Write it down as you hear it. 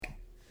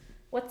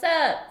What's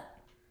up?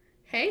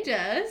 Hey,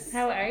 Jess.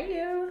 How are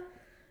you?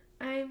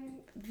 I'm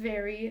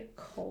very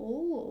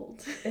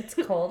cold. It's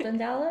cold in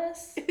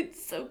Dallas?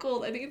 It's so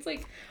cold. I think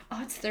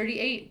it's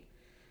 38.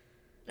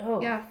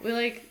 Oh, Yeah,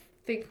 we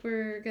think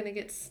we're gonna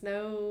get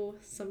snow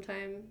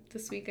sometime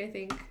this week, I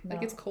think. no.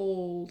 It's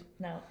cold.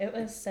 No, it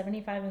was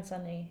 75 and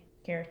sunny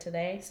here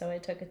today, so I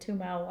took a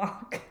 2-mile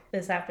walk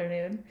this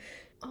afternoon.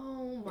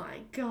 Oh my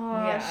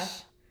Yeah,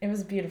 gosh. it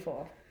was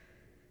beautiful.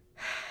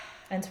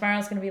 And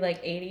tomorrow's gonna be like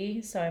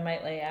 80, so I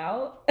might lay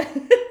out.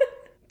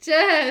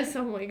 Jess,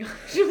 oh my gosh,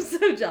 I'm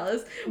so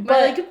jealous. My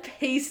But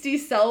pasty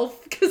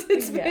self because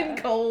it's been yeah,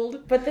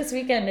 cold. but this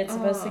weekend it's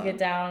supposed to Uh, get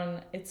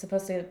down, it's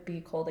supposed to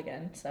be cold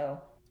again, so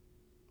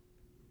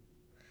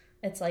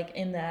it's like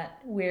in that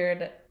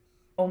weird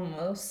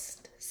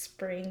almost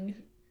spring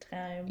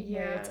time where yeah,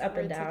 it's up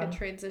where and it's like a down.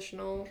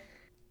 transitional.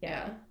 Yeah.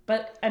 Yeah,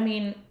 But I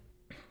mean,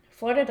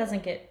 Florida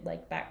doesn't get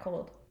like that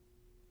cold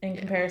in yeah,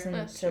 comparison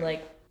that's to true.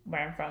 like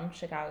where I'm from,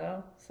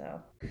 Chicago.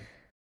 So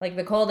like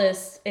the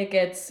coldest it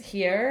gets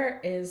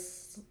here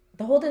is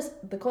the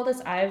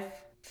coldest I've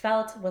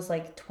felt was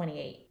like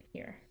 28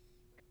 here.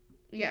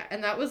 Yeah,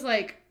 and that was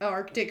like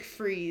Arctic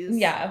freeze.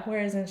 Yeah,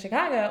 whereas in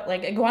Chicago,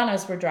 like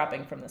iguanas were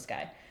dropping from the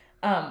sky.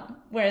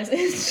 Whereas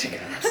in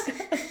Chicago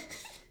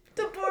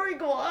The poor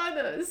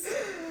iguanas.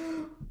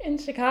 in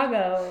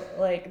Chicago,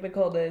 like the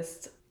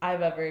coldest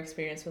I've ever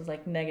experienced was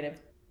like negative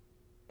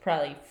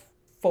probably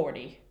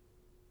 40.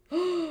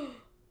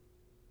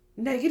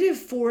 Negative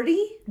 40?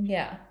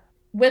 Yeah.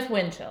 With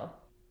wind chill.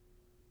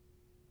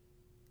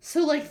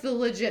 So, the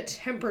legit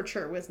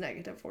temperature was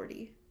negative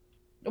 40.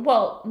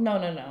 Well,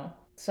 no.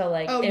 So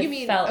like Oh, you it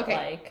mean, felt okay,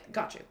 like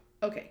got you.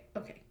 Okay.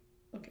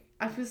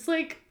 I was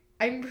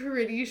I'm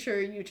pretty sure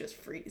you just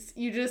freeze.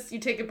 You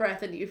take a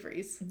breath and you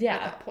freeze at yeah.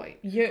 that point.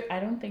 I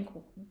don't think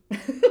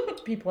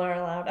people are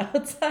allowed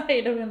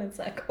outside when it's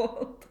that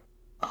cold.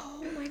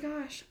 Oh my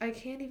gosh, I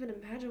can't even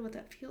imagine what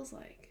that feels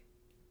like.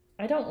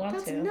 I don't want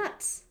That's to.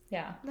 nuts.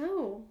 Yeah.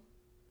 No.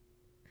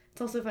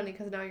 It's also funny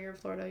because now you're in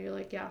Florida. You're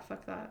like, yeah,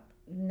 fuck that.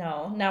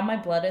 No. Now my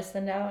blood is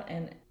thinned out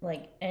and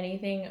like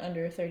anything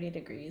under 30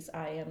 degrees,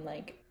 I am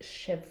like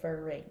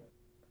shivering.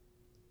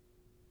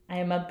 I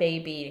am a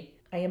baby.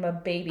 I am a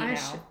baby I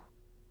sh- now.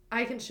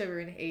 I can shiver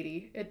in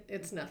 80.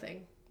 It's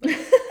nothing.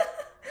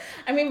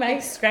 I mean, my Yeah.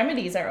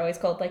 extremities are always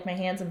cold. Like my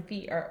hands and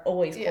feet are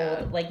always Yeah.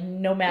 cold, like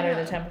no matter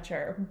the Yeah.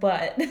 temperature.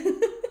 But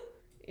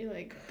You're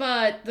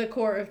but the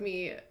core of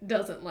me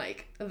doesn't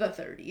like the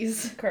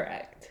 30s.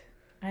 correct.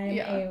 I am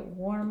Yeah. a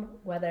warm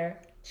weather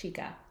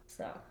chica.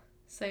 So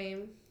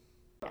Same.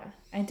 yeah,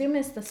 I do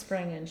miss the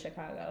spring in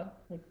Chicago.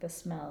 Like the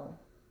smell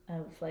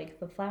of like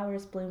the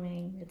flowers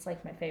blooming. It's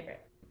like my favorite.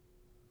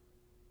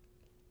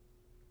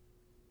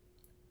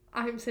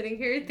 I'm sitting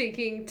here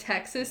thinking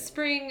Texas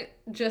spring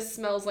just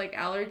smells like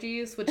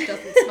allergies, which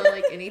doesn't smell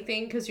like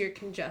anything because you're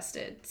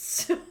congested.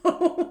 So,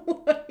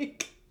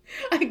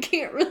 I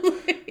can't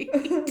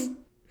relate.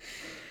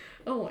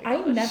 Oh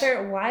my gosh.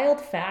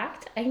 Wild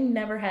fact, I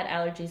never had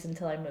allergies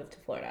until I moved to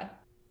Florida.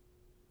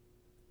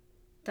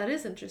 That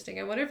is interesting.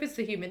 I wonder if it's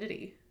the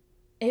humidity.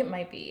 It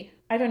might be.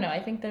 I don't know. I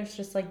think there's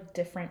just like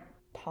different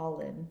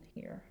pollen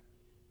here.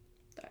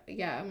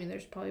 Yeah, I mean,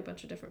 there's probably a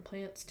bunch of different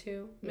plants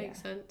too. Makes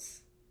Yeah.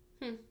 sense.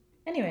 Hmm.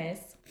 Anyways.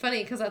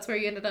 Funny, because that's where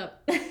you ended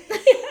up.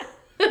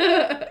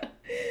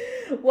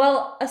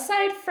 Well,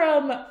 aside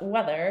from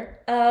weather,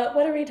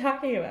 what are we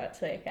talking about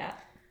today, Kat?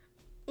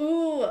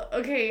 Ooh,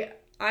 okay.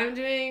 I'm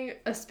doing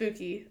a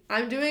spooky.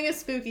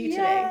 Today.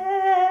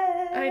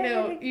 Yay! I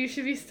know. You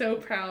should be so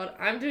proud.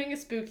 I'm doing a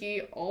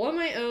spooky all on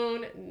my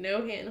own.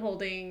 No hand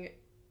holding.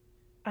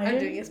 I'm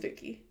doing a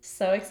spooky.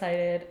 So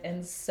excited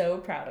and so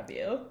proud of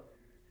you.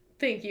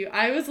 Thank you.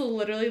 I was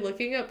literally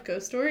looking up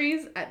ghost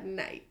stories at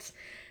night.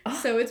 Oh,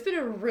 So it's been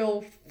a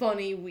real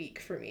funny week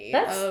for me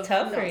that's of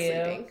tough not for you.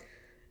 sleeping.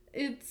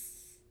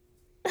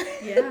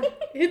 Yeah,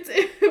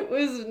 it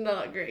was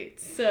not great.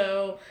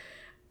 So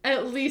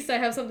at least I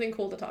have something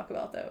cool to talk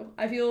about though.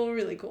 I feel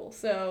really cool.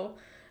 So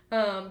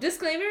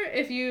disclaimer,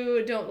 if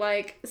you don't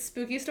like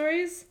spooky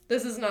stories,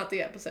 this is not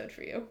the episode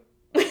for you.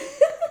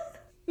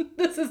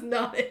 This is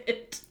not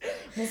it.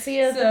 We'll see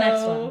you at the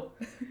next one.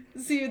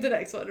 See you at the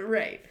next one,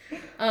 right.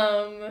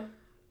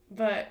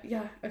 But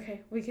yeah,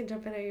 okay, we can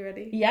jump in. Are you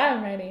ready? Yeah,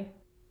 I'm ready.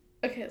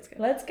 Okay, let's go.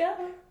 Let's go.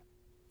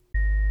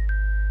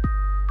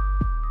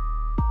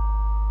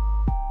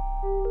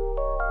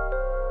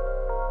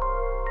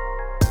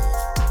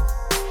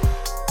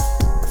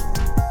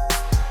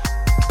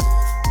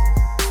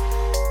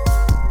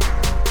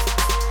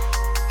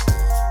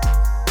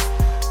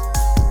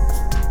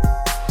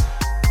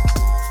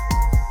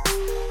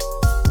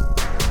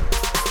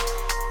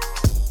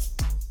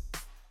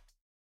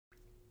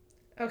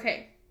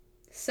 Okay,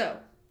 so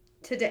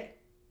today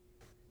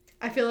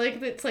I feel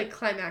like it's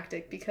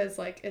climactic because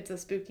it's a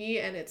spooky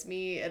and it's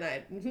me and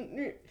I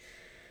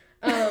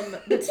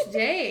but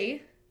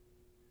today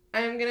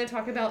I'm gonna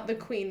talk about the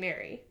Queen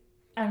Mary.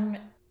 I'm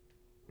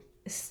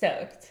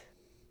stoked.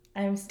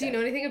 Do you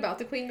know anything about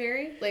the Queen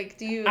Mary?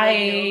 Do you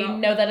I know about...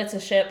 know that it's a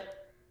ship,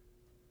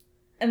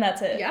 and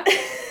that's it. Yeah?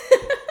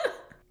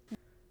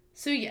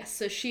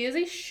 So she is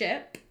a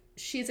ship.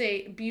 She's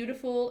a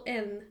beautiful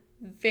and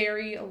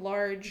very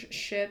large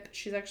ship.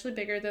 She's actually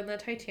bigger than the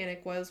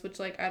Titanic was, which,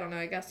 like, I don't know,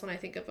 I guess when I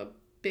think of a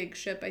big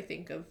ship, I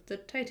think of the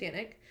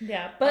Titanic.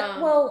 Yeah,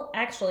 but well,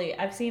 actually,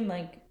 I've seen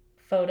like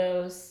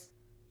photos,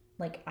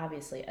 like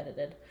obviously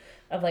edited,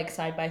 of like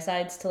side by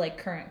sides to like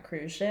current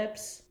cruise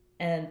ships,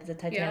 and the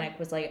Titanic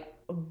was like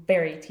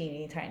very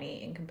teeny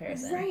tiny in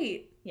comparison.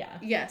 Right. Yeah.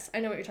 Yes,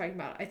 I know what you're talking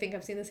about. I think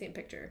I've seen the same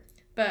picture.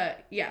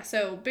 But yeah,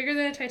 so bigger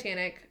than a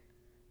Titanic.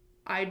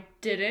 I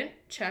didn't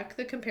check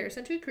the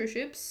comparison to cruise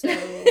ships, so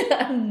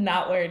I'm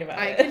not worried about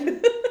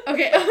it.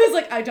 Okay, I was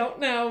like, I don't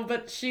know,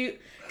 but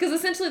because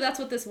essentially that's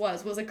what this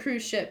was a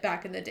cruise ship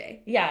back in the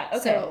day. Yeah,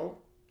 okay. So,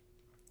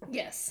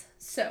 yes.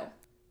 So,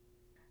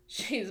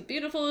 she's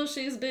beautiful,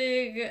 she's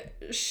big,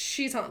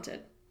 she's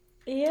haunted.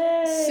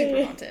 Yay!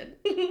 Super haunted.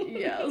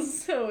 Yeah,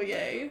 so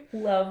yay.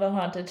 Love a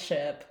haunted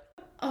ship.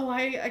 Oh,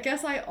 I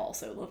guess I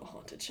also love a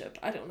haunted ship.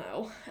 I don't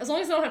know. As long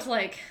as I don't have to,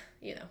 like,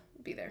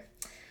 be there.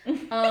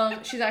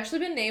 She's actually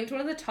been named one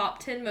of the top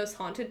 10 most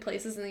haunted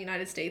places in the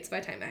United States by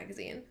Time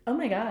Magazine. Oh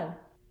my god.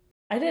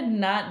 I did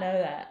not know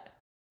that.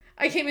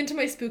 I came into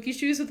my spooky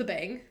shoes with a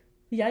bang.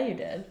 Yeah, you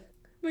did.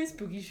 My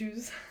spooky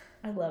shoes.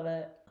 I love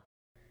it.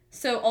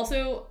 So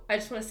also, I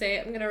just want to say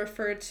I'm going to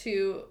refer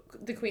to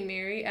the Queen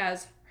Mary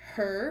as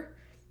her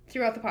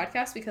throughout the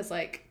podcast because,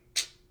 like,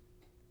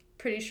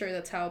 pretty sure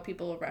that's how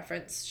people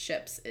reference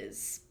ships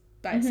is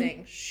by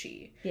saying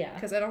she. Yeah.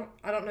 Because I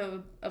don't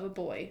know of a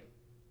boy,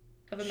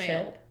 of a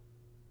male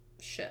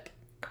ship.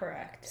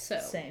 Correct. So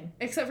same.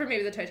 Except for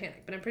maybe the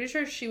Titanic, but I'm pretty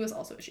sure she was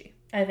also a she.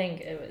 I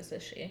think it was a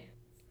she.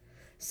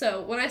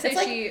 So when I say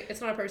she,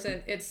 it's not a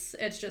person. It's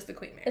just the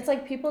Queen Mary. It's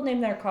like people name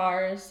their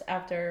cars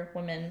after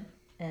women,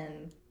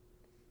 and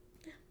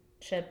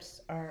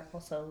ships are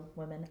also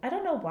women. I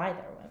don't know why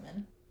they're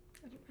women.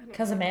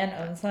 Because a man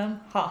owns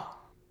them. Ha.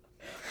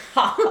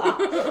 Ha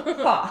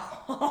ha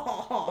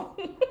ha.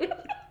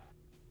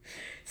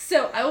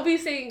 So I will be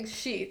saying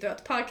she throughout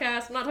the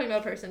podcast. I'm not talking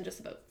about a person, just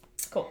a boat.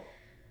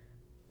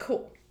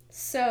 Cool.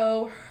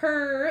 So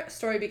her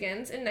story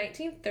begins in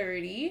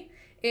 1930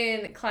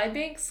 in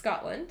Clydebank,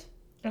 Scotland.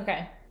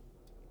 Okay.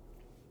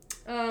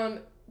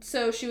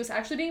 So she was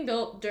actually being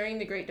built during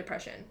the Great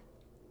Depression.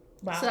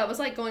 Wow. So that was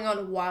like going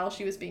on while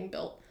she was being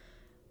built.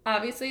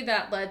 Obviously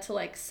that led to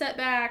like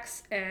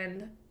setbacks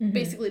and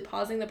basically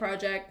pausing the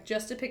project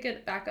just to pick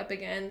it back up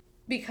again.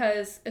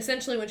 Because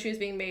essentially when she was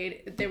being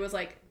made, there was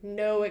like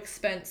no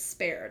expense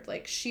spared.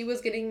 Like she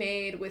was getting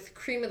made with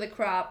cream of the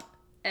crop,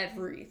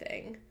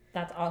 everything.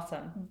 That's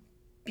awesome.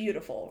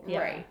 Beautiful, yeah.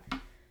 Right.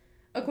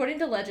 According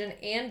to legend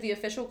and the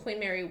official Queen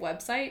Mary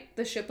website,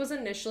 the ship was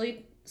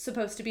initially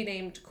supposed to be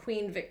named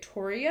Queen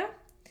Victoria.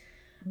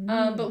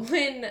 But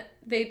when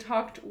they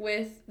talked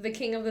with the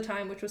king of the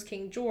time, which was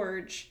King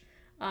George,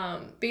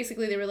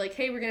 basically they were like,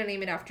 hey, we're going to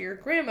name it after your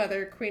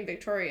grandmother, Queen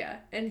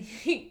Victoria. And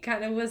he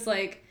kind of was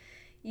like,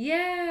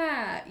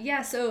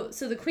 yeah, so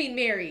the Queen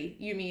Mary,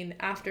 you mean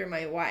after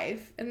my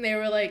wife? And they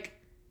were like,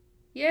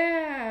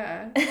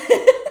 yeah.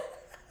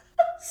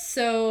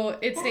 So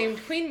it's named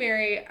Queen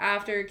Mary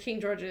after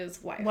King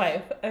George's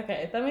wife.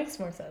 Okay, that makes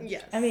more sense.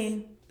 Yes. I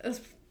mean,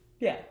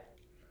 yeah.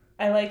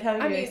 I like how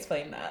you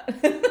explain that.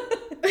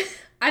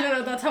 I don't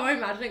know, that's how I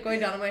imagine it going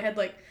down in my head.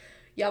 Like,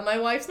 yeah, my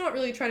wife's not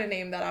really trying to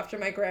name that after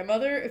my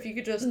grandmother. If you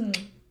could just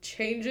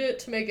change it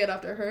to make it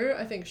after her,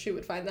 I think she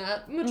would find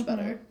that much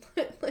better.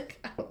 Like,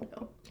 I don't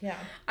know. Yeah.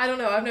 I don't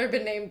know. I've never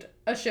been named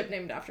a ship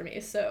named after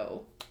me,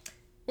 so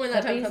when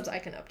that time comes, I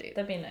can update.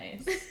 That'd be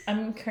nice.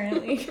 I'm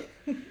currently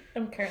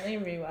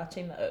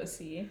rewatching the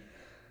OC,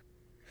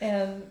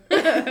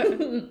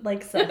 and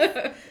like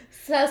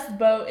Seth's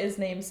boat is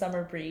named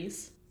Summer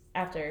Breeze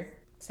after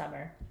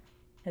Summer,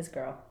 his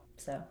girl.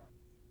 So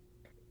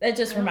it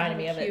just reminded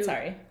me of it.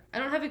 Sorry. I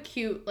don't have a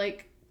cute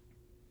like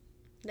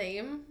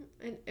name.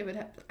 It would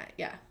have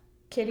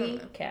Kitty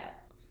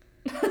Cat.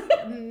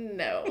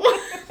 No.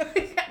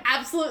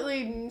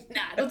 Absolutely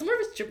not. That's more of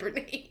a stripper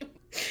name.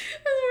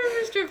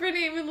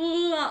 And a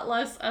lot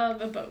less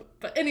of a boat.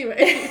 But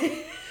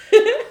anyway.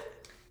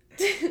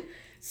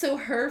 So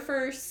her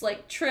first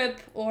like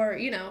trip, or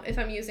if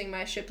I'm using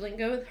my ship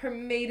lingo, her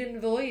maiden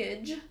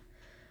voyage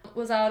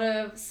was out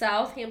of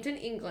Southampton,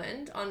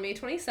 England on May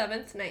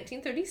 27th,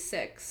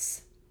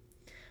 1936.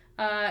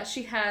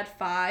 She had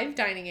 5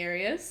 dining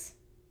areas.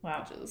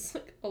 Wow. Which is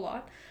like a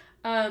lot.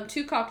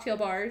 2 cocktail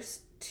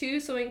bars, 2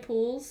 swimming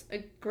pools,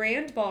 a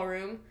grand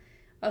ballroom,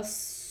 a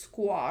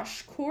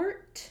squash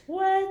court.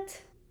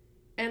 What?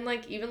 And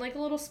even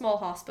a little small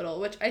hospital,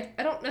 which I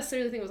don't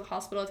necessarily think was a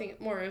hospital. I think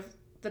more of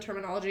the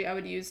terminology I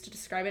would use to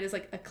describe it is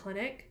like a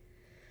clinic.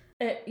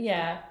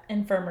 Yeah,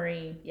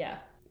 infirmary, yeah.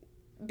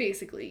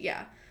 Basically,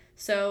 yeah.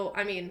 So,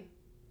 I mean,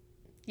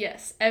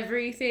 yes,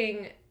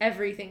 everything,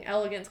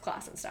 elegance,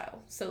 class, and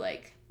style. So,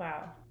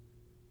 wow.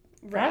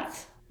 Right.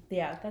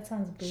 That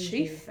sounds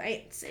bougie.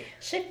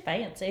 She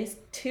fancy.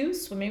 2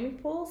 swimming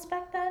pools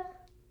back then?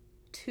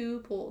 2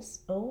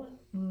 pools. Oh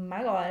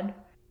my god.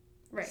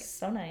 Right.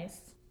 So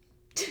nice.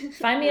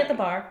 Find me at the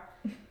bar.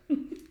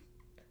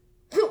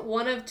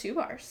 One of 2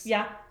 bars.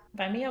 Yeah.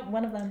 Find me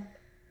one of them.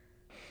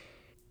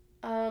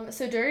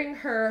 So during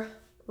her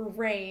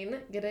reign,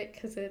 get it?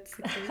 Because it's...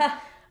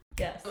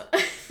 Yes.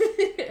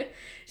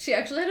 She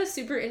actually had a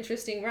super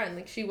interesting run.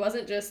 Like, she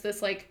wasn't just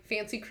this, like,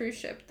 fancy cruise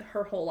ship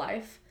her whole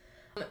life.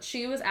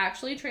 She was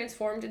actually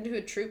transformed into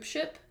a troop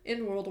ship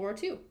in World War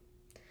II.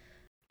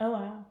 Oh,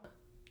 wow.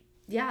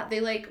 Yeah, they,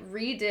 like,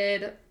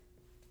 redid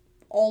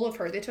all of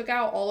her. They took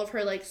out all of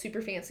her, like,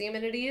 super fancy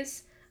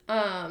amenities,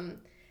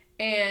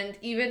 and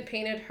even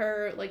painted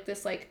her, like,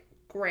 this, like,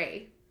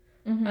 gray.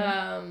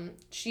 Mm-hmm.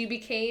 She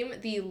became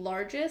the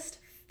largest,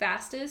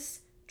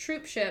 fastest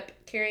troop ship,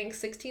 carrying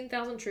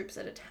 16,000 troops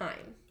at a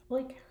time.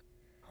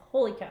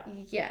 Holy cow.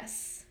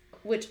 Yes.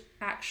 Which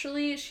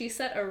actually, she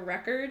set a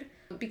record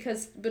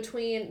because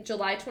between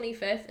July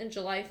 25th and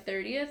July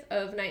 30th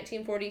of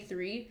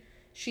 1943,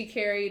 she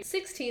carried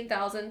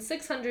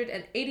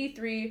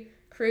 16,683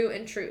 crew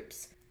and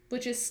troops,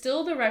 which is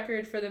still the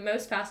record for the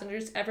most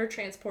passengers ever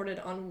transported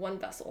on one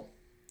vessel.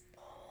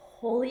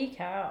 Holy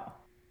cow.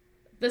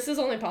 This is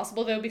only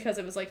possible, though, because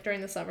it was, like,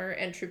 during the summer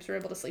and troops were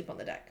able to sleep on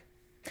the deck.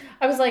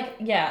 I was like,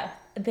 yeah,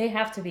 they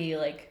have to be,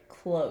 like,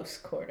 close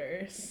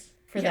quarters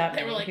for that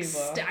many people. They were, like,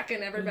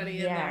 stacking everybody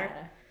in there.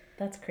 Yeah,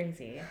 that's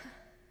crazy.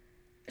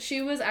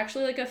 She was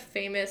actually, like, a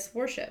famous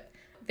warship.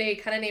 They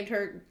kind of named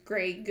her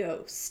Gray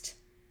Ghost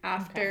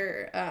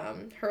after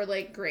her,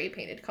 like, gray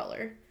painted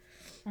color.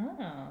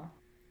 Oh,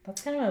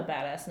 that's kind of a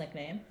badass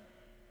nickname.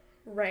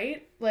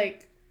 Right?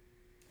 Like,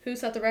 who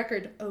set the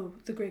record? Oh,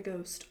 the Gray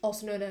Ghost,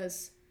 also known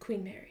as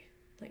Queen Mary.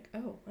 Like,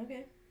 oh,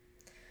 okay.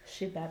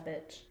 She bad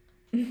bitch.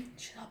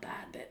 She's a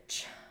bad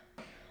bitch.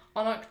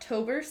 On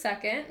October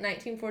 2nd,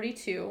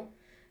 1942,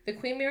 the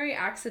Queen Mary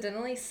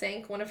accidentally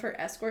sank one of her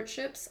escort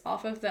ships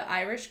off of the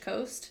Irish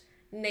coast,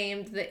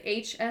 named the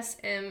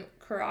HSM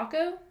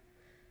Curaçao,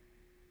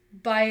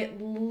 by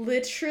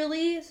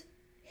literally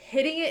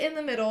hitting it in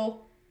the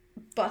middle,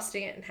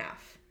 busting it in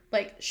half.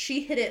 Like,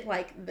 she hit it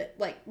like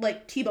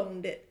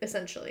T-boned it,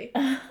 essentially.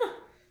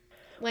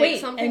 Like,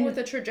 something with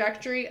the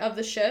trajectory of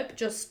the ship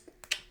just...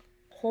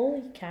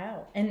 Holy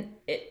cow. And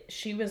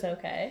she was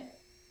okay?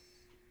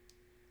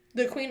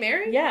 The Queen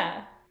Mary?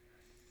 Yeah.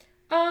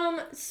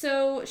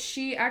 So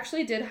she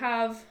actually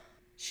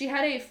she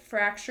had a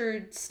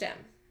fractured stem.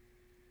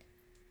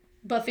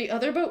 But the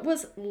other boat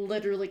was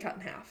literally cut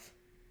in half.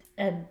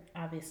 And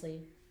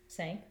obviously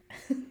sank.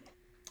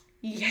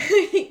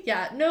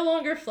 Yeah, no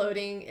longer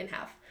floating in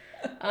half.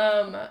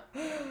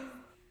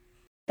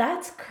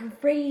 That's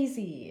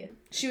crazy.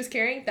 She was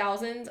carrying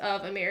thousands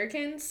of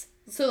Americans.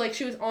 So, like,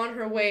 she was on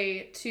her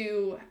way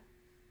to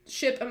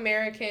ship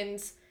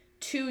Americans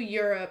to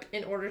Europe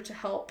in order to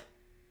help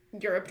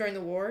Europe during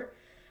the war.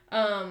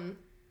 And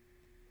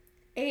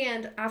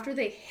after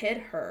they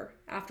hit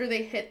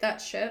that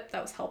ship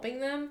that was helping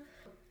them,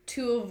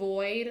 to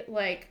avoid,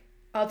 like,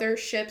 other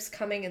ships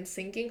coming and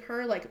sinking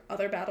her, like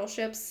other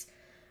battleships,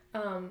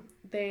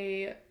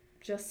 they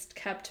just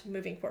kept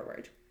moving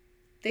forward.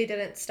 They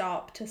didn't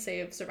stop to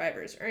save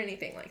survivors or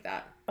anything like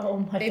that. Oh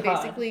my God. They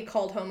basically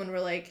called home and were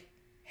like,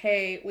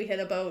 hey, we hit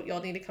a boat,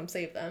 y'all need to come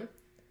save them.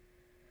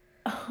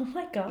 Oh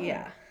my God.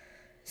 Yeah.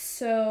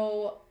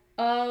 So,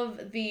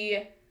 of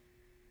the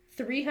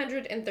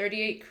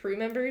 338 crew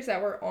members that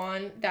were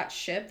on that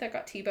ship that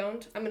got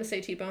T-boned, I'm going to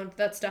say T-boned,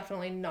 that's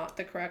definitely not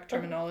the correct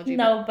terminology.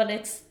 No, but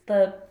it's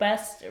the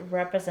best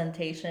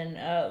representation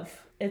of,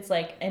 it's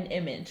like an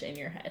image in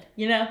your head,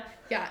 you know?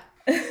 Yeah.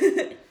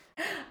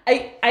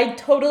 I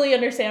totally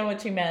understand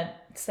what you meant,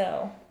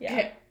 so, yeah.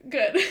 Okay,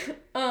 good.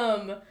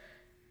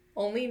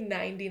 Only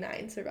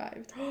 99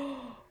 survived.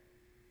 Oh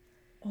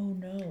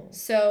no.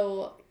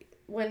 So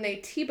when they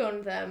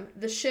T-boned them,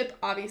 the ship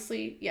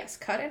obviously, yes,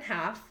 cut in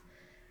half.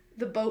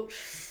 The boat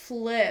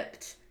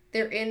flipped.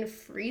 They're in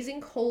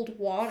freezing cold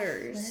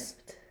waters.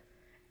 Flipped.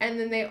 And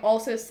then they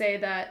also say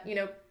that, you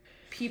know,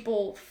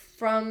 people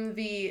from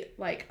the,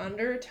 like,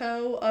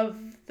 undertow of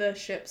the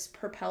ship's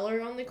propeller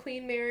on the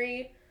Queen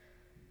Mary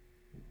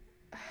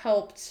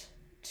helped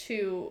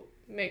to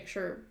make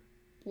sure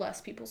less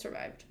people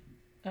survived.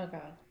 Oh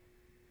God.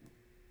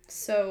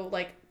 So,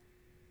 like,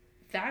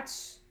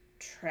 that's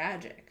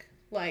tragic.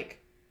 Like,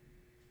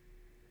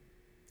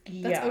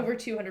 that's over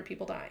 200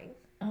 people dying.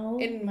 Oh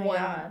in my one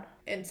God.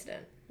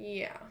 incident.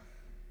 Yeah.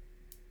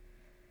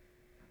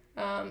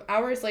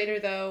 Hours later,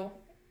 though,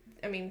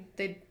 I mean,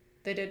 they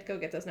did go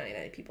get those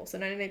 99 people. So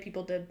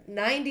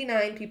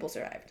 99 people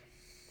survived.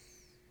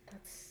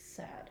 That's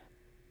sad.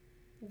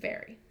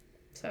 Very.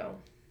 So,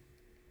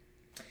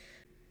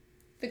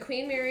 the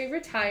Queen Mary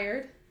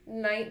retired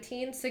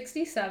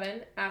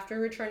 1967 after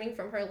returning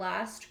from her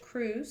last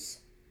cruise.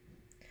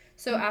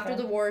 So after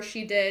the war,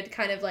 she did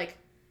kind of like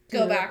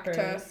go back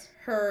to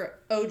her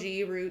OG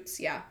roots,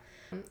 yeah,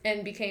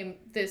 and became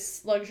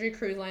this luxury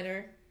cruise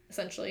liner,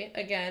 essentially,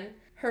 again.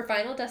 Her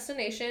final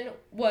destination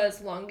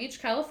was Long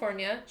Beach,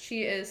 California.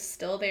 She is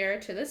still there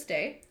to this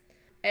day.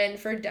 And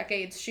for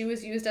decades, she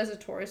was used as a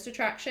tourist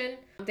attraction.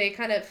 They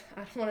kind of,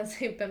 I don't want to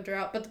say pimped her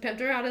out, but they pimped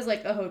her out as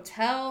like a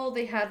hotel.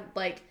 They had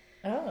like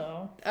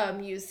Oh. A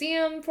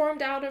museum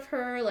formed out of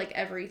her, like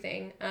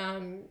everything.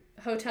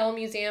 Hotel,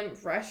 museum,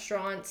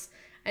 restaurants,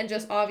 and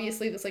just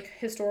obviously this like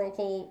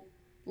historical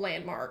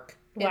landmark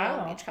in Long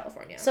Wow. Beach,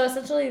 California. So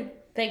essentially,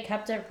 they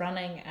kept it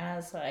running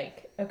as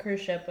like a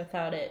cruise ship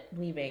without it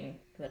leaving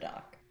the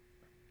dock.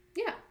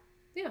 Yeah.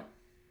 Yeah.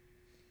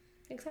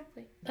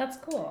 Exactly. That's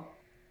cool.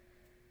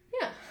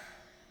 Yeah.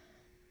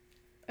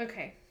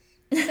 Okay.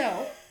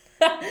 So,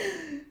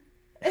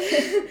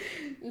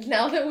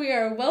 now that we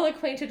are well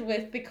acquainted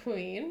with the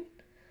Queen,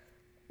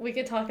 we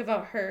could talk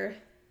about her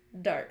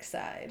dark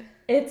side.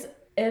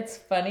 It's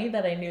funny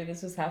that I knew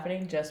this was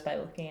happening just by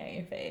looking at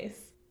your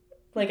face.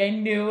 Like I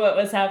knew what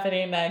was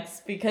happening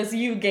next because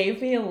you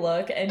gave me a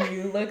look and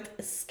you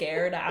looked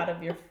scared out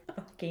of your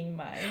fucking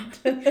mind.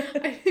 I'm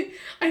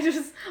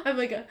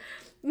like,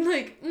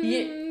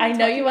 I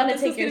know you want to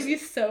this take is your gonna be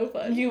so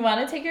fun. you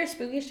want to take your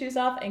spooky shoes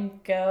off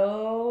and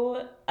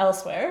go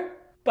elsewhere,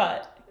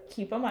 but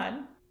keep them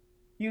on.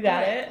 You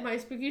got Okay, it. my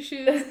spooky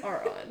shoes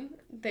are on.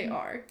 They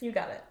are. You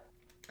got it.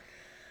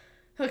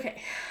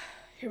 Okay,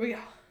 here we go.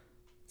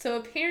 So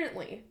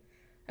apparently,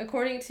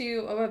 according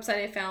to a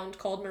website I found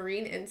called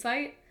Marine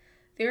Insight,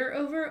 there are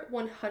over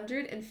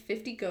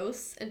 150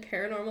 ghosts and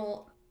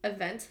paranormal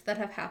events that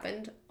have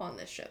happened on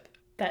this ship.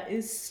 That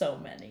is so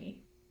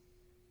many.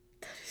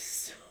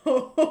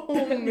 So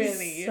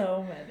many.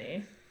 So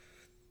many.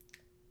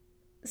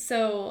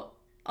 So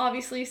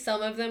obviously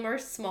some of them are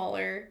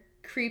smaller,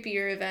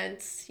 creepier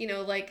events, you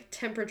know, like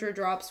temperature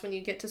drops when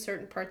you get to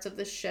certain parts of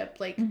the ship,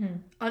 like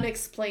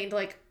unexplained,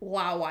 like,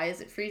 wow, why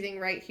is it freezing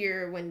right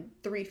here when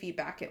 3 feet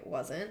back it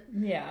wasn't?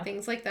 Yeah.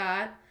 Things like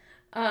that.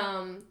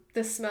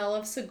 The smell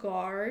of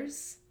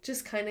cigars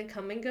just kind of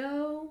come and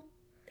go.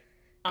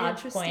 Odd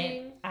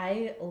point.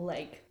 I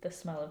like the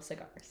smell of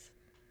cigars.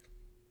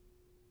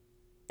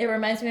 It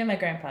reminds me of my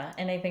grandpa,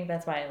 and I think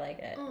that's why I like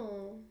it.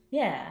 Oh.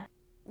 Yeah.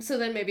 So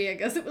then maybe I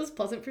guess it was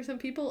pleasant for some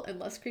people and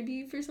less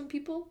creepy for some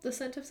people, the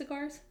scent of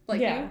cigars.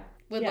 Like you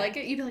would like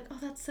it. You'd be like, oh,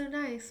 that's so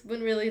nice.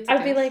 When really it's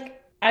I'd be like,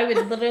 I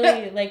would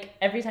literally, like,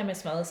 every time I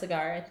smell a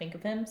cigar, I think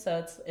of him.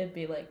 So it'd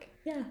be like,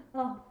 yeah,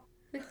 oh.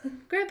 Like,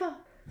 Grandpa.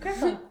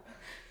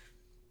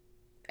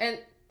 And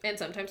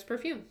sometimes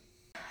perfume.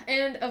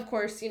 And of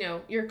course, you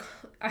know,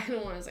 I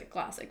don't want to say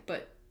classic,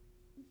 but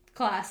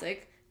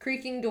classic.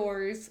 Creaking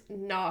doors,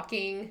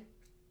 knocking,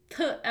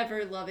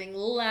 ever-loving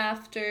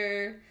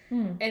laughter,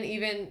 and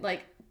even,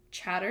 like,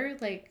 chatter,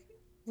 like,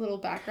 little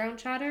background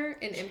chatter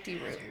in empty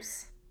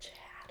rooms. Chatter.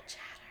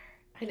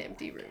 In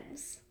empty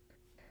rooms.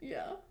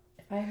 Yeah.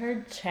 If I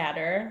heard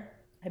chatter,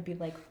 I'd be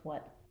like,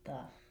 what the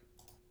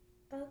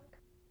fuck?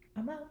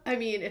 I'm out. I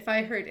mean, if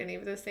I heard any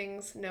of those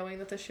things, knowing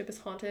that the ship is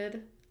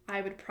haunted,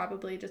 I would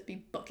probably just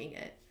be booking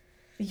it.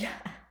 Yeah.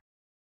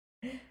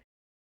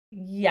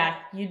 Yeah,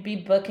 you'd be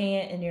booking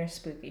it in your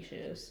spooky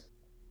shoes.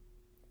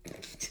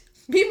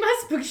 Be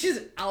my spooky shoes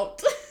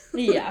out.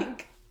 Yeah.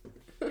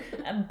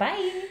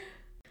 Bye.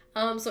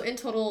 So in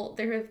total,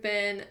 there have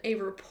been a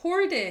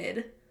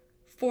reported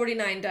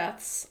 49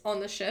 deaths on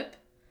the ship,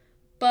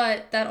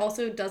 but that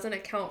also doesn't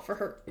account for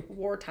her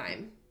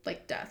wartime,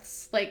 like,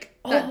 deaths. Like,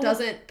 that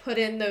doesn't put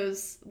in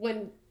those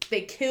when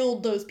they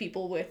killed those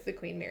people with the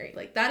Queen Mary.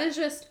 Like, that is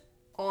just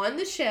on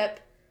the ship,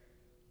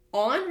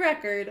 on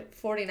record,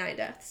 49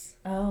 deaths.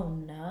 Oh,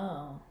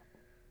 no.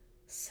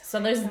 So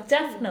there's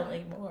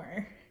definitely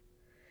more.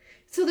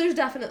 So there's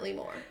definitely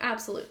more.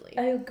 Absolutely.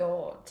 Oh,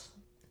 God.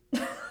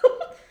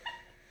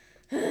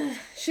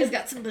 She's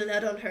got some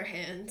blood on her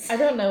hands. I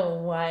don't know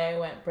why I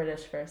went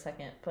British for a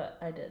second, but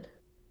I did.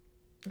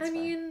 It's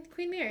fine.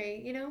 Queen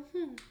Mary, you know?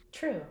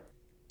 True.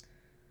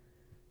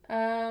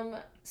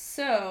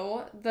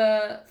 So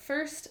the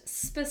first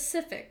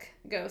specific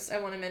ghost I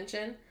want to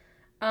mention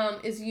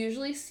is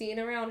usually seen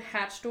around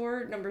hatch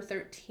door number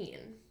 13.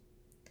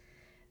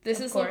 This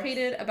is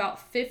located about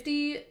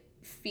 50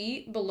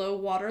 feet below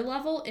water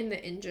level in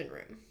the engine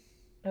room.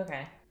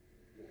 Okay.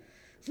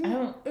 I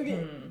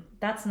don't...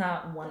 That's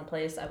not one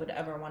place I would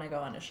ever want to go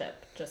on a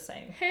ship, just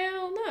saying.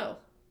 Hell no.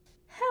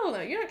 Hell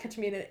no. You're not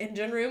catching me in an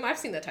engine room. I've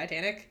seen the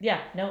Titanic.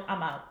 Yeah, no,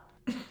 I'm out.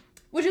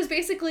 Which is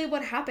basically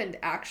what happened,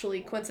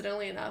 actually,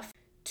 coincidentally enough.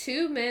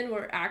 2 men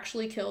were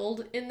actually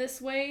killed in this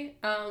way.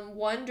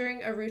 One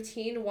during a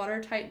routine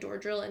watertight door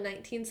drill in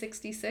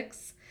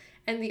 1966,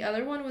 and the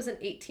other one was an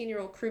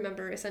 18-year-old crew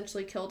member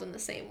essentially killed in the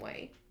same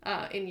way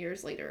in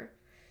years later.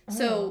 Oh.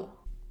 So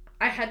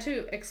I had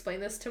to explain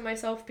this to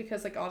myself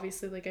because, like,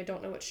 obviously, like, I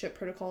don't know what ship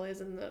protocol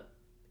is in the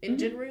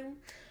engine room.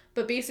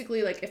 But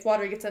basically, like, if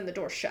water gets in, the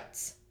door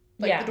shuts.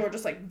 Like, the door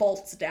just, like,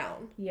 bolts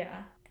down.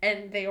 Yeah.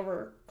 And they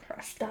were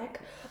crushed. Stuck?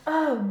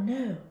 Oh,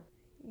 no.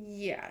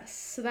 Yes.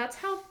 So that's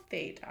how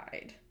they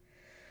died.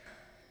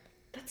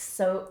 That's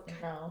so...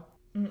 No.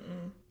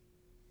 Mm-mm.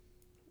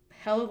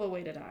 Hell of a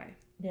way to die.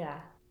 Yeah.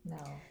 No.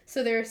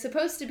 So there's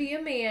supposed to be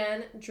a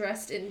man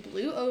dressed in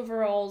blue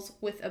overalls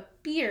with a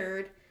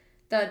beard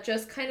that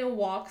just kind of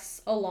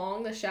walks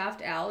along the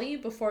shaft alley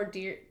before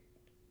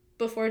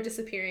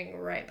disappearing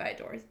right by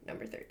door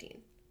number 13.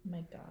 Oh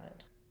my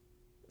God.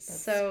 That's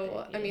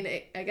so, spooky. I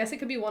mean, I guess it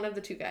could be one of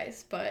the 2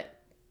 guys, but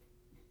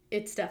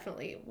it's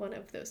definitely one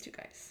of those two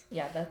guys.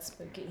 Yeah, that's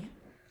spooky.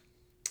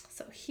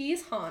 So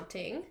he's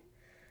haunting.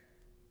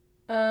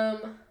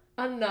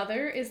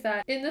 Another is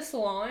that in the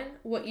salon,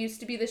 what used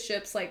to be the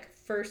ship's like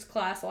first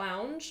class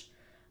lounge,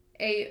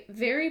 a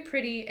very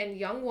pretty and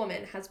young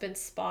woman has been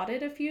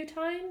spotted a few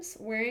times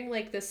wearing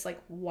like this like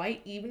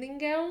white evening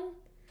gown,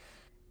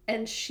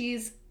 and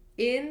she's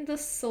in the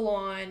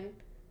salon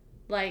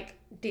like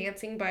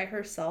dancing by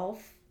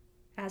herself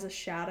as a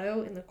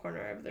shadow in the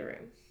corner of the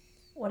room.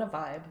 What a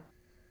vibe.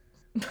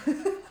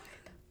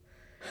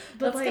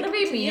 But that's like, gonna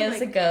be me as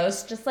like, a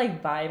ghost, just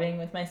like vibing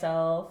with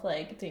myself,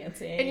 like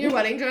dancing. in your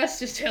wedding dress,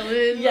 just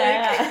chilling.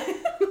 Yeah.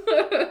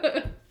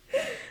 Like...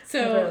 So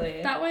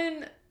Literally. that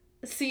one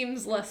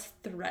seems less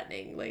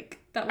threatening. Like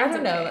that I one's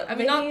don't okay. know. I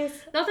mean,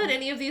 not that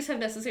any of these have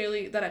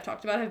necessarily that I've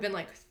talked about have been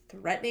like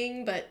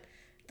threatening, but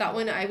that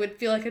one I would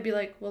feel like I'd be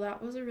like, well,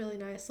 that was a really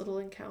nice little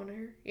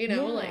encounter. You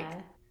know, like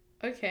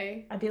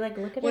okay. I'd be like,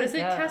 look at what her is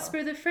it,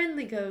 Casper the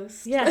Friendly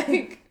Ghost? Yeah.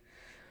 Like,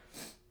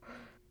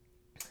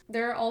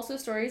 there are also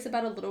stories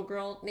about a little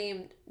girl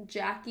named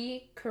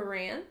Jackie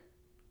Curran.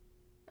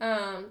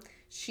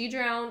 She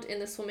drowned in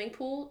the swimming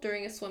pool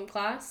during a swim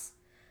class.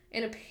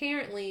 And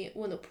apparently,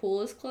 when the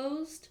pool is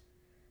closed,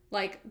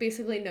 like,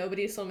 basically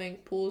nobody's swimming,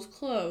 pool's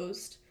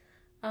closed,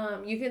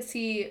 you can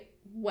see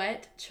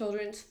wet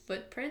children's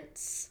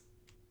footprints.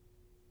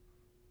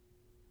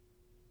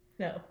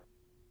 No.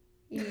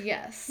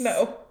 Yes.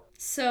 No.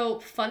 So,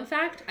 fun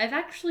fact, I've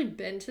actually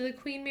been to the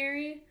Queen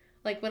Mary,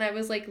 like, when I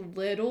was, like,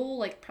 little,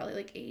 like, probably,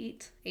 like,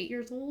 8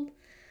 years old.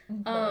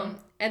 Okay.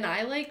 And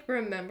I, like,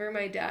 remember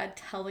my dad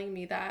telling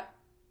me that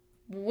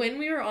when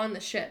we were on the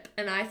ship,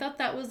 and I thought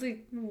that was the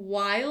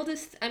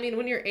wildest. I mean,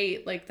 when you're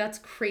 8, like, that's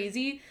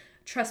crazy.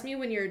 Trust me,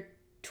 when you're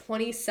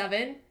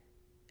 27,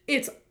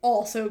 it's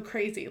also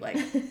crazy. Like,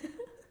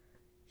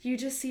 you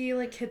just see,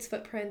 like, kids'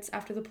 footprints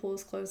after the pool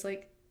is closed,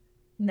 like,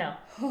 no.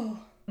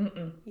 Oh.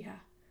 Mm-mm. Yeah.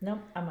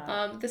 Nope, I'm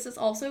out. This is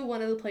also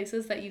one of the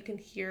places that you can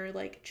hear,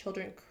 like,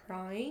 children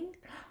crying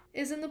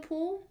is in the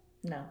pool.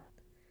 No.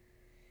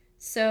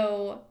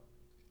 So,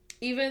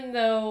 even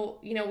though,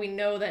 you know, we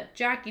know that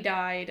Jackie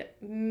died,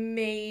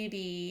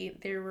 maybe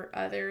there were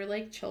other,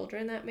 like,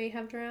 children that may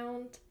have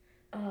drowned.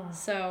 Oh.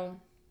 So.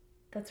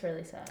 That's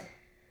really sad.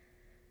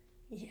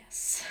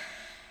 Yes.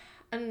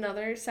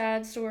 Another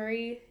sad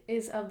story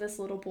is of this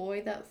little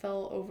boy that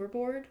fell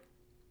overboard.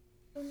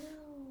 Oh,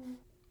 no.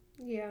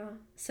 Yeah.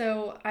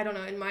 So, I don't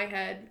know, in my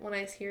head, when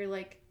I hear,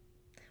 like,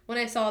 when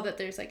I saw that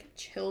there's, like,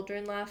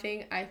 children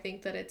laughing, I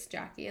think that it's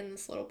Jackie and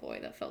this little boy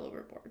that fell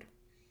overboard.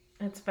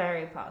 It's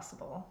very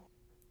possible.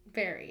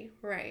 Very,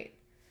 right.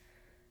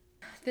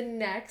 The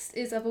next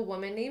is of a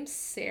woman named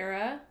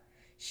Sarah.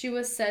 She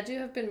was said to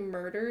have been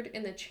murdered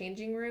in the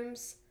changing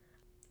rooms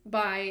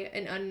by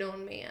an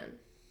unknown man.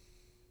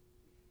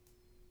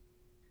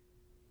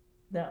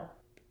 No.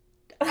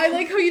 I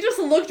like how you just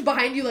looked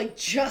behind you, like,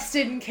 just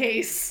in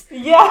case.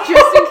 Yeah.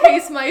 Just in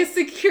case my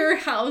secure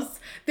house,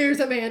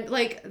 there's a man.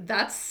 Like,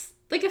 that's,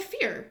 like, a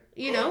fear,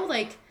 you know?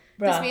 Like,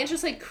 Bruh. This man's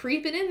just, like,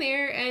 creeping in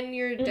there, and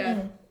you're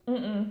dead.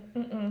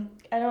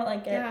 I don't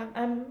like it.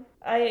 Yeah.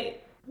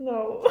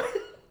 No.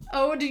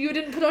 Oh, you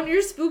didn't put on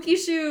your spooky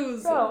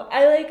shoes. No,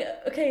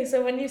 okay,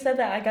 so when you said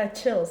that, I got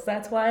chills.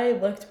 That's why I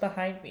looked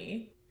behind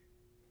me.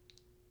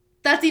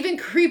 That's even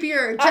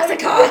creepier.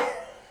 Jessica!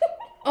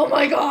 Oh,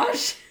 my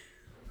gosh.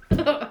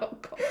 Oh,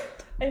 God.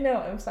 I know,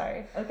 I'm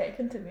sorry. Okay,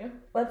 continue.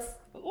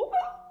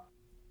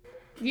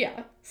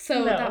 Yeah,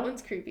 so that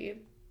one's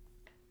creepy.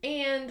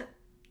 And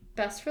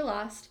best for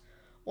last,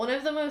 one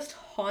of the most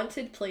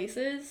haunted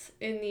places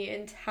in the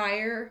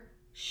entire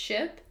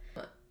ship,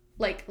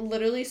 like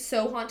literally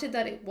so haunted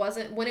that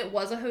when it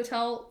was a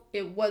hotel,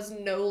 it was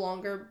no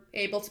longer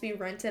able to be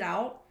rented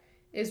out,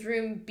 is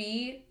room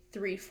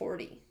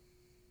B340.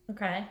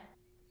 Okay.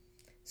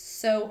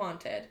 So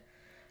haunted.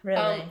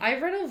 Really?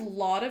 I've read a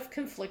lot of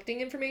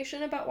conflicting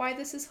information about why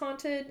this is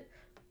haunted,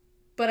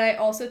 but I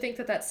also think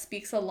that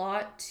speaks a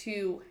lot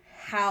to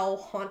how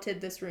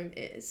haunted this room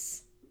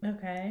is.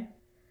 Okay.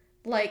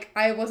 Like,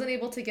 I wasn't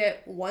able to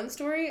get one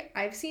story.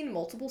 I've seen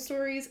multiple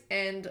stories,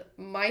 and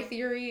my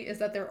theory is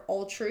that they're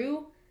all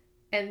true,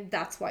 and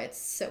that's why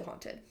it's so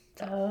haunted.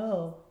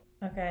 So,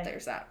 okay.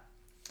 There's that.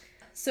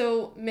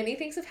 So, many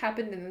things have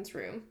happened in this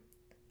room,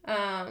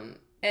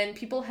 and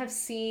people have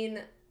seen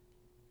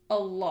a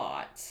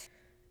lot.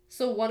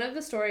 So, one of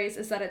the stories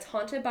is that it's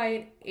haunted by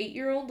an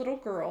 8-year-old little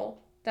girl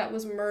that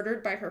was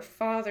murdered by her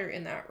father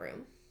in that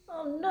room.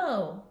 Oh,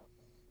 no.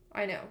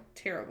 I know.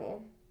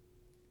 Terrible.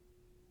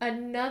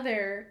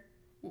 Another,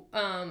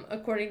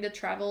 according to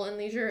Travel and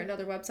Leisure,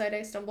 another website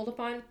I stumbled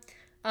upon,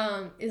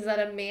 is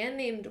that a man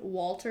named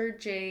Walter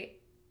J.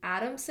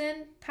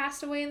 Adamson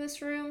passed away in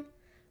this room,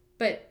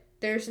 but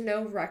there's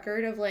no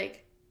record of,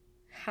 like,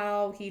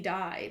 how he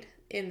died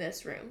in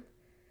this room.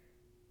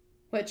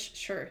 Which,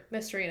 sure,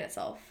 mystery in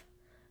itself.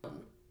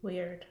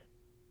 Weird.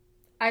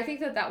 I think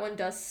that one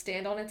does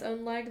stand on its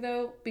own leg,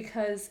 though,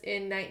 because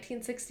in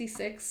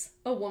 1966,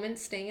 a woman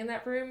staying in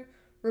that room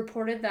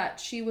reported that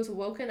she was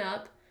woken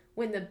up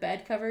when the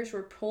bed covers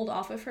were pulled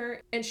off of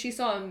her and she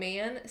saw a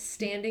man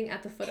standing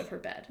at the foot of her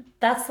bed.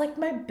 That's like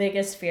my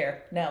biggest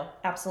fear. No,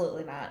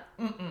 absolutely not.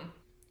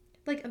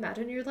 Like,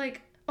 imagine you're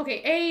like,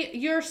 okay,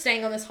 you're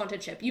staying on this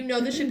haunted ship. You know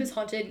the ship is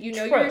haunted. You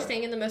know True. you're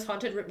staying in the most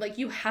haunted room. Like,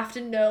 you have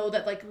to know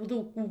that, like, the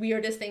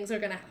weirdest things are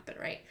gonna happen,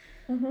 right?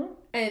 Mm-hmm.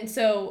 And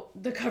so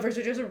the covers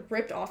are just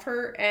ripped off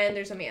her and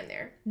there's a man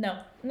there.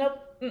 No. Nope.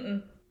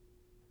 Mm-mm.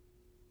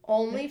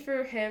 Only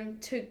for him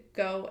to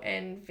go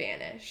and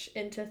vanish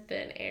into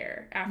thin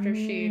air after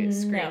she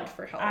screamed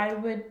for help. I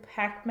would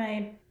pack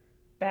my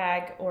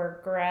bag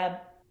or grab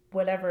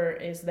whatever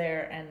is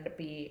there and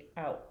be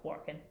out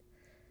walking.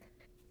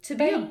 To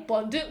be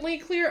abundantly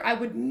clear, I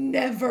would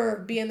never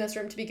be in this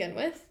room to begin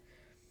with.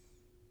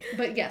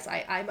 But yes,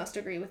 I must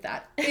agree with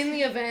that. In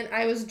the event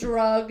I was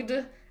drugged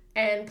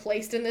and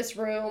placed in this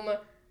room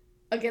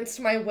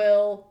against my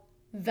will,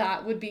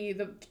 that would be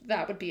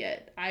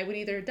it. I would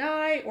either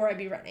die or I'd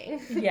be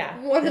running. Yeah.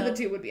 One of the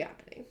two would be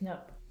happening.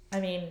 Nope. I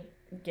mean,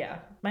 yeah.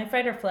 My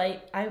fight or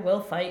flight, I will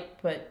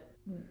fight, but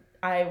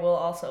I will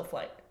also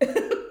flight.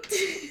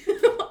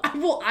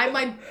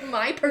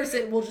 My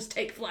person will just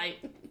take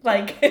flight.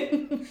 Like,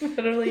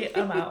 literally,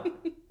 I'm out.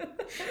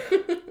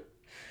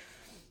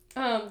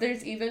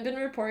 There's even been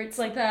reports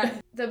like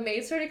that the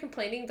maid started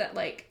complaining that,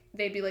 like,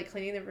 they'd be, like,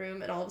 cleaning the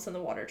room and all of a sudden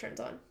the water turns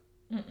on.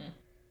 Mm-mm.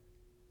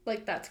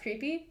 Like, that's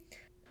creepy.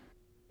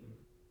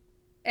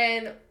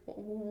 And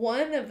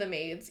one of the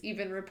maids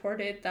even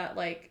reported that,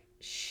 like,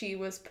 she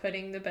was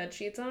putting the bed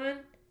sheets on,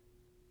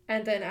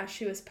 and then as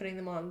she was putting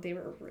them on, they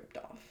were ripped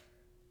off.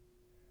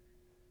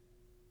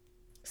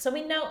 So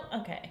we know,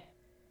 okay.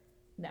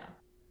 No.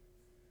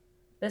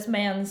 This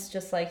man's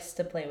just likes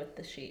to play with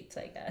the sheets,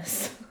 I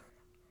guess.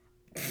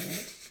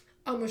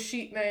 I'm a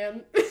sheet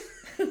man.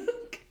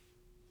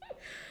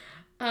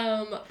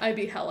 I'd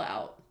be hella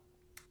out.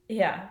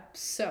 Yeah.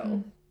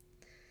 So.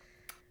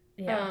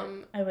 Yeah.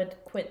 I would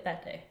quit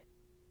that day.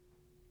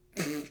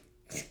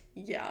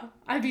 Yeah.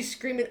 I'd be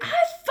screaming, I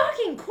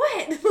fucking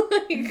quit!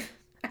 Like,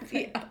 I'd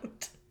be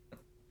out.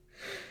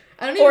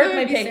 I don't even know if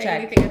I'd be saying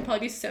anything. I'd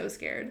probably be so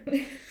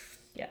scared.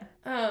 Yeah.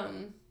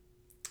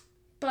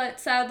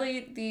 But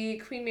sadly, the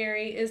Queen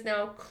Mary is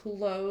now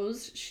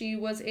closed. She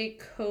was a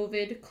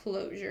COVID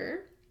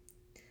closure.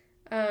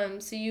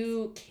 So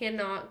you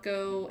cannot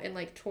go and,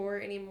 like, tour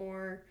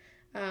anymore.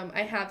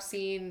 I have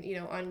seen,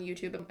 on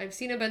YouTube, I've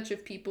seen a bunch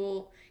of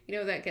people,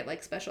 that get,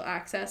 like, special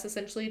access,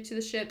 essentially, to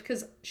the ship,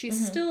 because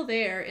she's still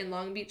there in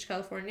Long Beach,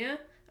 California.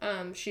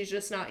 She's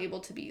just not able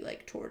to be,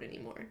 like, toured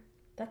anymore.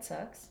 That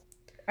sucks.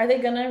 Are they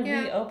gonna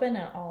reopen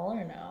at all,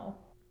 or no?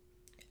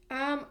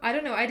 I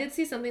don't know. I did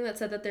see something that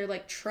said that they're,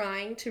 like,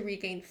 trying to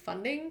regain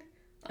funding.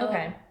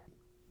 Okay.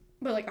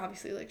 But, like,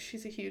 obviously, like,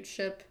 she's a huge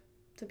ship.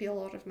 It'd be a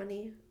lot of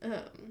money.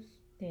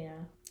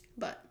 Yeah.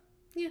 But,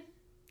 yeah.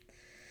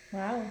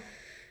 Wow.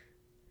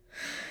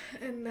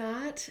 And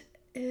that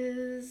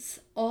is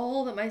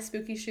all that my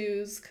spooky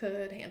shoes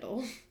could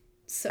handle.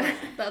 So,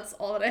 that's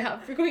all that I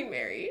have for Queen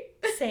Mary.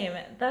 Same.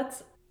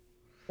 That's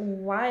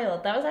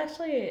wild. That was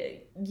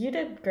actually... You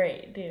did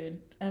great,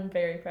 dude. I'm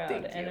very proud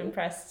and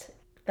impressed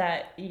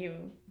that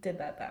you did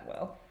that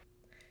well.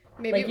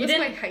 Maybe like, it was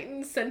my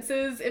heightened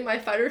senses in my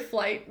fight or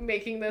flight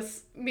making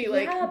me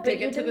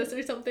dig into this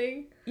or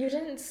something. You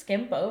didn't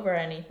skimp over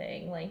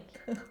anything. Like,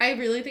 I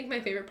really think my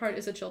favorite part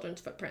is the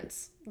children's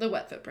footprints, the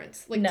wet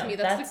footprints. Like, to me,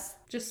 that's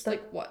just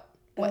like what?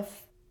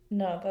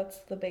 No, that's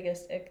the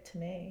biggest ick to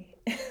me.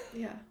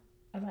 Yeah,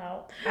 I'm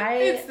out.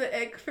 It's the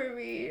ick for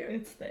me.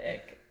 It's the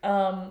ick.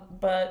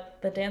 But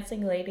the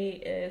dancing lady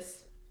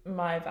is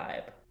my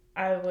vibe.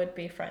 I would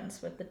be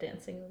friends with the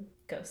dancing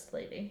ghost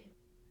lady.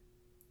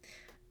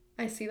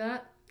 I see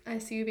that. I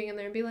see you being in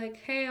there and be like,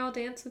 hey, I'll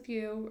dance with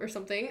you or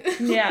something.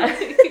 Yeah.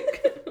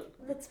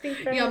 Let's be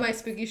friends. Yeah, my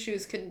spooky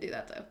shoes couldn't do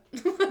that though.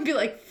 I'd be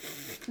like,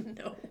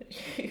 no.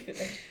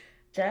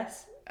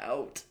 Jess?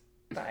 Out.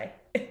 Bye.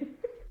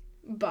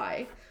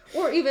 Bye.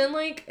 Or even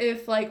like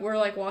if like we're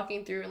like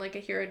walking through and like I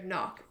hear a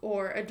knock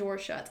or a door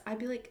shuts, I'd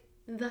be like,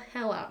 the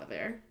hell out of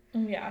there.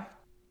 Yeah.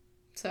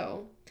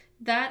 So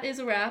that is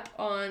a wrap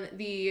on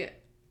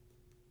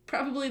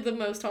probably the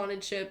most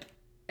haunted ship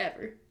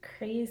ever.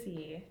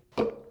 Crazy.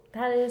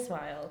 That is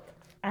wild.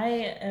 I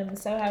am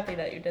so happy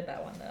that you did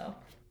that one though.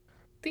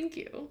 Thank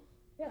you.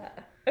 Yeah.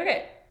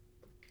 Okay.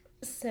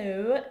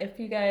 So if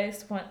you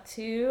guys want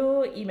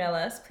to email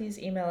us, please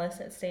email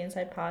us at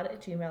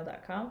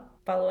stayinsidepod@gmail.com.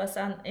 Follow us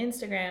on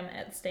Instagram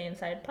at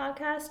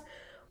stayinsidepodcast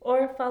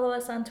or follow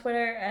us on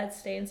Twitter at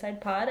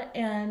stayinsidepod.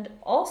 And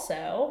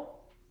also,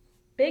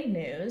 big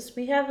news,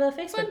 we have a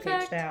Facebook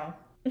page now.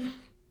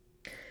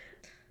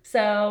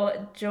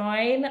 So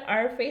join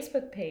our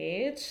Facebook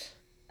page.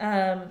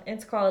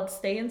 It's called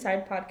Stay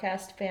Inside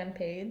Podcast Fan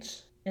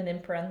Page. And in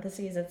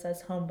parentheses, it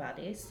says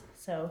Homebodies.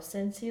 So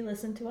since you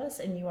listen to us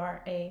and you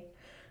are a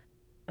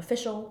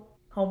official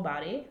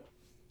homebody,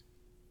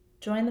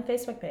 join the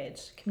Facebook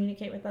page.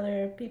 Communicate with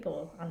other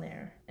people on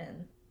there.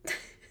 And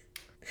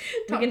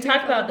we can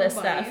talk about this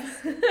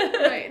stuff.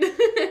 Right.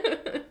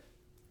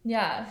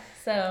 Yeah.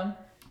 So,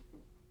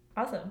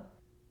 awesome.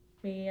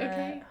 We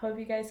hope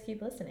you guys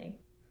keep listening.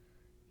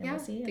 And we'll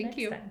see you next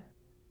time.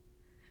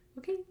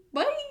 Okay,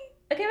 bye!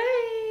 Okay,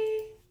 bye!